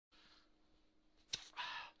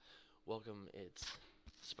welcome. It's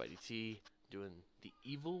Spidey T doing The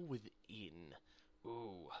Evil Within.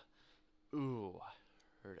 Ooh.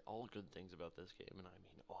 Heard all good things about this game, and I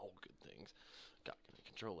mean all good things. Got a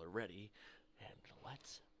controller ready, and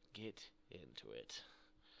let's get into it.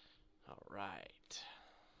 Alright.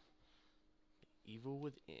 The Evil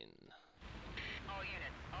Within. All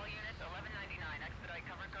units, 1199, expedite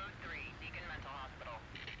cover code 3, Beacon Mental Hospital.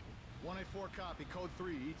 184 copy, code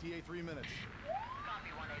 3, ETA 3 minutes. Copy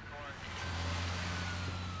 184.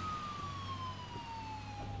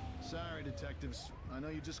 Sorry, detectives. I know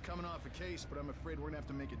you're just coming off a case, but I'm afraid we're gonna have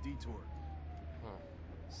to make a detour. Huh.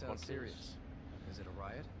 Sounds serious. Is it a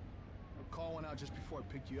riot? A call went out just before I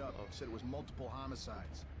picked you up. Oh. Said it was multiple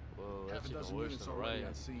homicides. Whoa, Half that's a even dozen worse units than a already on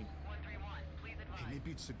riot. scene. 131, please advise. Hey,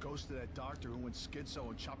 maybe it's the ghost of that doctor who went schizo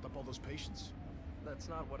and chopped up all those patients. That's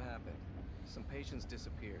not what happened. Some patients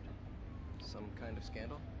disappeared. Some kind of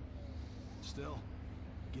scandal? Still,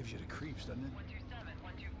 gives you the creeps, doesn't it? 127,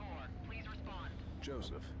 124, please respond.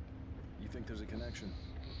 Joseph, you think there's a connection?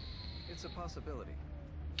 It's a possibility.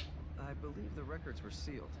 I believe the records were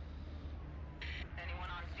sealed. Anyone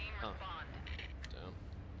on scene, respond. Damn.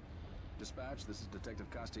 Dispatch, this is Detective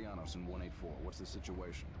Castellanos in 184. What's the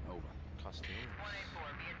situation? Over. Costume. 184,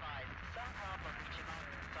 be advised. Some problem reaching out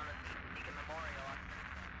on the Beacon Memorial.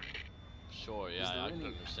 Sure, Is yeah, there I can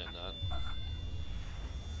any- understand that.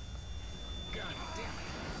 God damn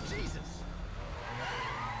it! Jesus!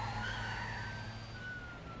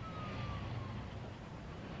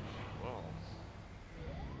 Well,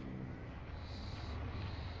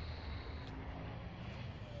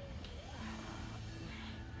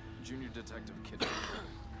 Junior Detective Kid.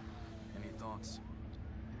 Any thoughts?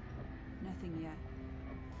 Nothing yet.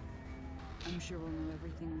 I'm sure we'll know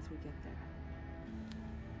everything once we get there.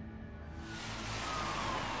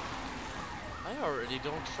 I already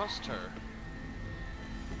don't trust her.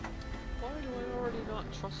 Why do I already not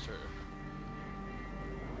trust her?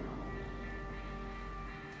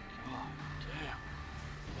 God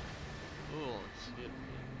damn. Ooh, let's get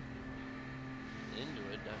into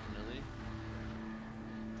it, definitely.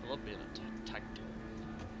 I love being a detective.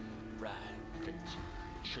 Right,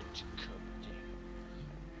 trench coat.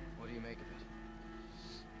 What do you make of it?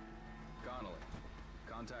 Connolly,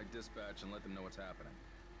 contact dispatch and let them know what's happening.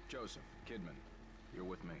 Joseph, Kidman, you're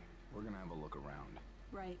with me. We're gonna have a look around.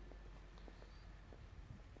 Right.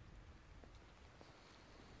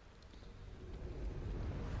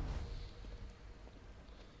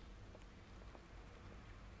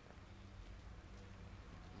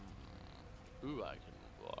 Ooh, I can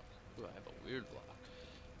walk. Ooh, I have a weird block.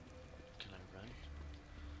 Can I run?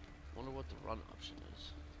 Wonder what the run option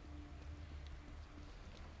is.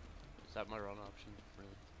 Is that my run option?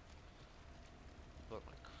 Really? What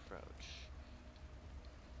about my crouch?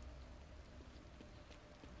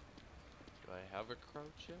 Do I have a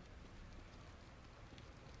crouch yet?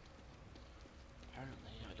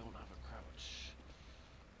 Apparently, I don't have a crouch.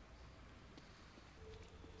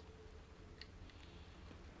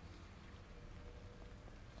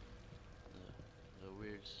 The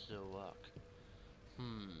weird still walk.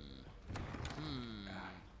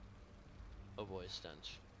 A voice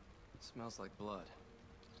stench. It smells like blood.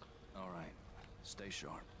 Alright, stay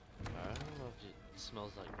sharp. I don't know if it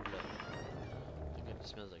smells like blood. I think it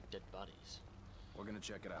smells like dead bodies. We're gonna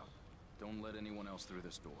check it out. Don't let anyone else through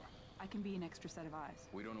this door. I can be an extra set of eyes.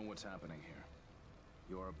 We don't know what's happening here.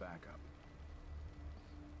 You're a backup.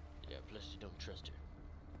 Yeah, plus you don't trust her.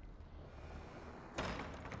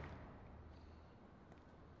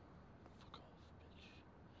 Fuck off, bitch.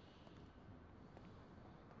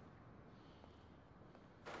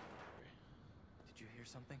 Did you hear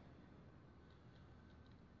something?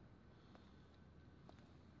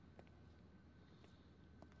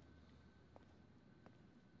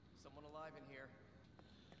 Someone alive in here.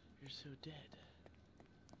 You're so dead.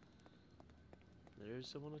 There's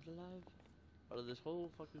someone alive? Out of this whole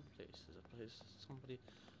fucking place, there's a place, somebody.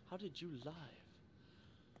 How did you live?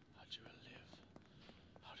 How'd you live?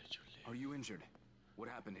 How did you live? Are you injured? What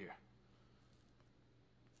happened here?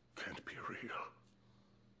 Can't be real.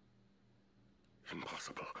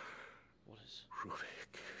 Impossible. What is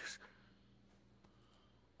Ruvik is...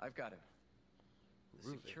 I've got him. The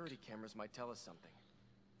Ruvik? security cameras might tell us something.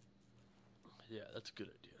 Yeah, that's a good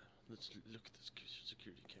idea. Let's look at the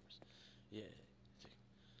security cameras. Yeah, it's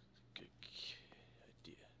a good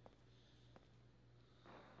idea.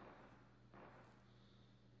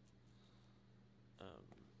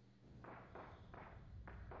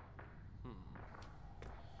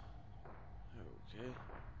 Okay.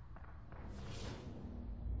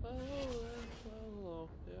 Oh, hello.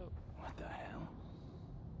 Yep. What the hell?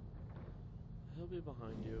 He'll be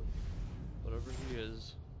behind you. Whatever he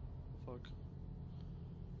is. Fuck.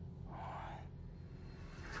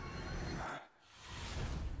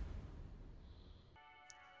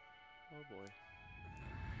 Oh boy.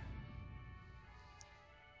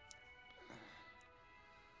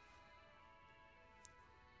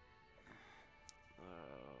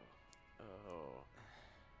 Oh.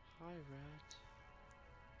 Hi, rat.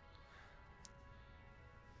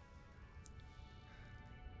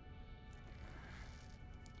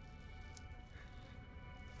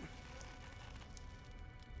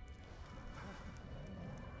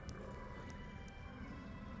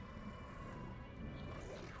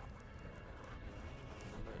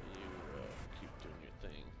 I'll let you keep doing your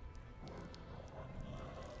thing.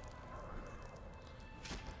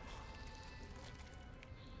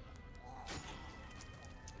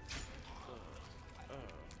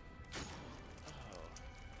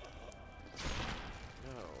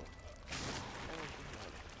 No. Oh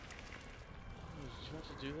god. Oh, did you have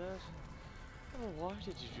to do that? Oh, why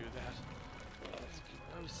did you do that?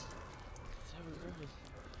 That was so gross. So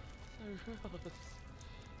gross.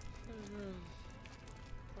 So gross.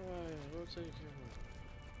 Alright, we'll take care of it.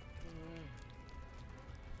 Alright.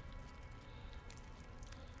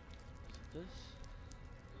 Is it this?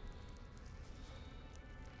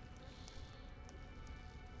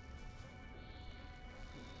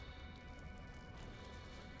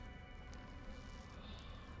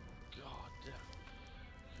 God damn.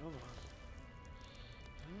 Come on.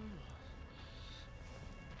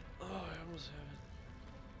 Oh, I almost have it.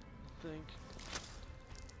 I think.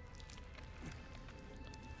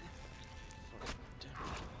 Fuck, damn it.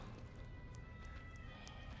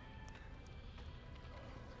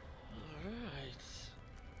 Alright.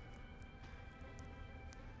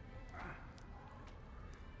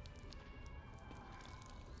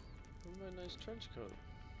 What my nice trench coat?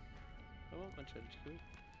 I want my trench coat.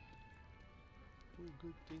 Oh,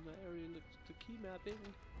 good thing I already looked at the key mapping.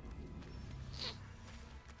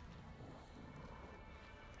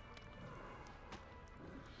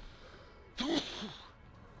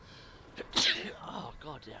 Oh,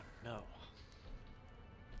 goddamn, no.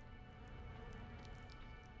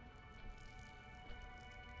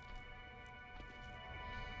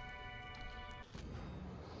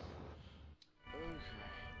 Okay.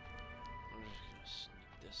 I'm just gonna sneak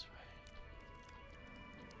this way.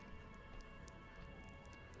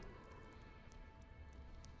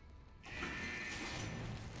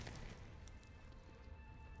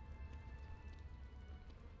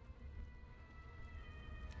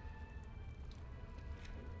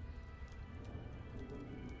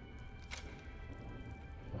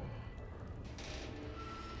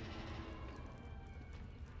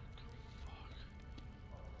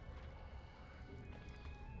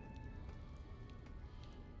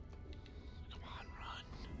 Come on, run.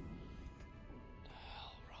 The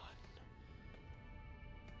hell, run.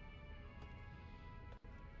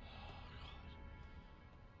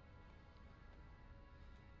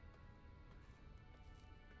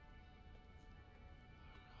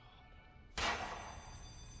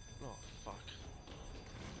 Oh, fuck.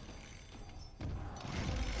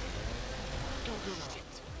 Go, go, go.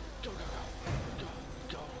 Go, go, go. Go,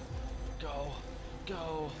 go, go, go.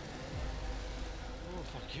 Oh,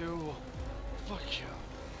 fuck you. Fuck you.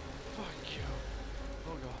 Fuck you.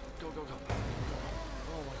 Oh, go, go, go, go.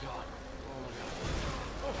 Oh, my God. Oh, my God.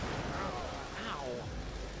 Oh, ow.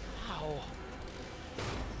 Ow.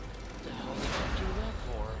 What the hell did you do that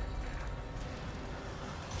for?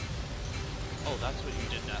 Oh, that's what you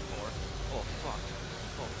did that for. Oh, fuck.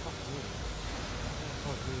 Oh, fuck me. Oh,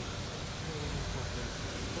 fuck me. Oh, fuck me.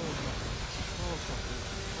 Oh, fuck me. Oh, fuck me.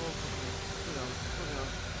 Oh, fuck me. Sit down. Sit down.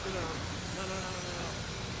 Sit down. No, no, no, no, no.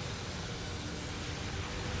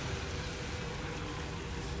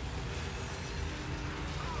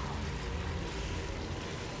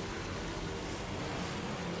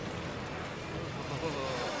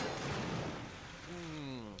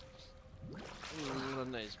 A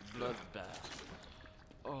nice bloodbath.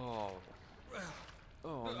 Oh.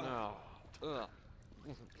 Oh no. Ugh.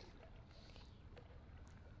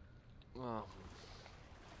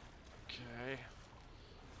 Okay.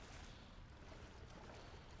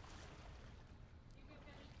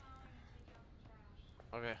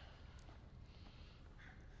 Okay.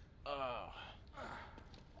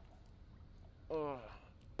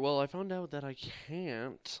 Well, I found out that I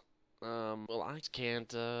can't. I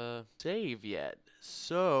can't save yet.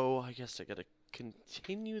 So I guess I gotta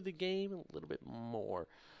continue the game a little bit more.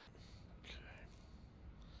 Okay.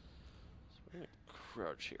 So I'm gonna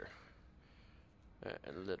crouch here.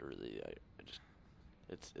 And literally, I just,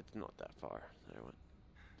 it's not that far that I went,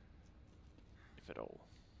 if at all.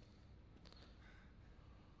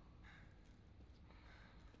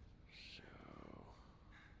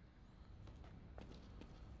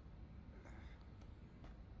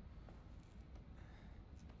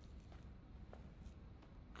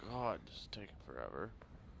 taking forever.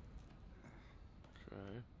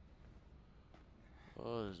 Okay.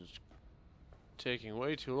 Oh, this is taking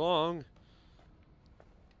way too long.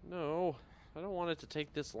 No, I don't want it to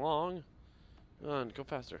take this long. Come on, go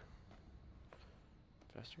faster.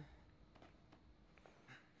 Faster?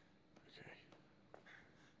 Okay.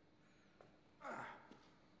 I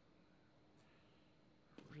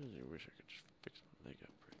really wish I could just fix my leg up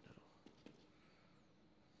right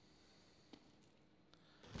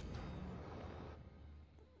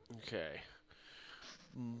now. Okay.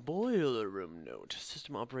 Boiler room note.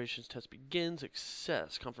 System operations test begins.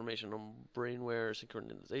 Success. Confirmation on brainware.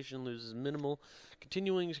 Synchronization loses minimal.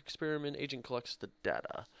 Continuing experiment. Agent collects the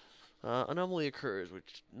data. Anomaly occurs,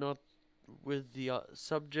 which not with the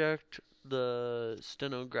subject. The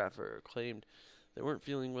stenographer claimed they weren't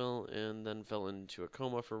feeling well and then fell into a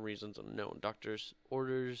coma for reasons unknown. Doctor's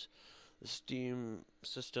orders. The steam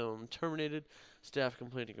system terminated. Staff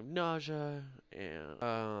complaining of nausea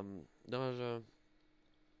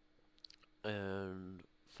and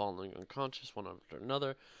falling unconscious one after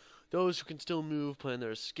another. Those who can still move plan their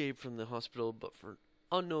escape from the hospital, but for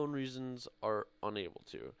unknown reasons are unable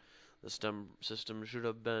to. The STEM system should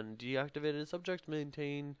have been deactivated. Subject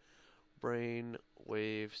maintain brain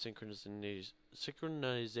wave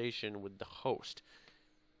synchronization with the host.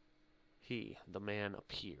 He, the man,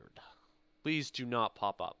 appeared. Please do not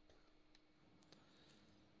pop up.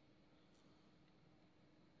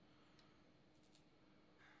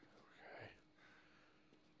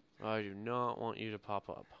 I do not want you to pop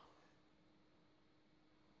up.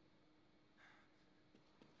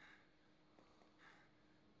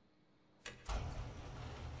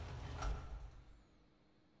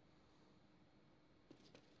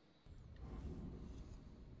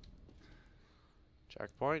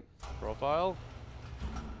 Checkpoint. Profile.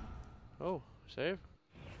 Oh, save.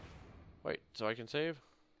 Wait, so I can save?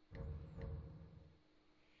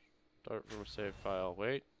 Start from a save file.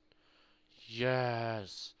 Wait.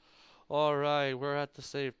 Yes! Alright, we're at the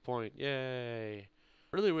save point. Yay!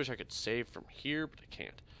 Really wish I could save from here, but I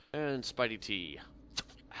can't. And Spidey T.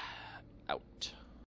 Out.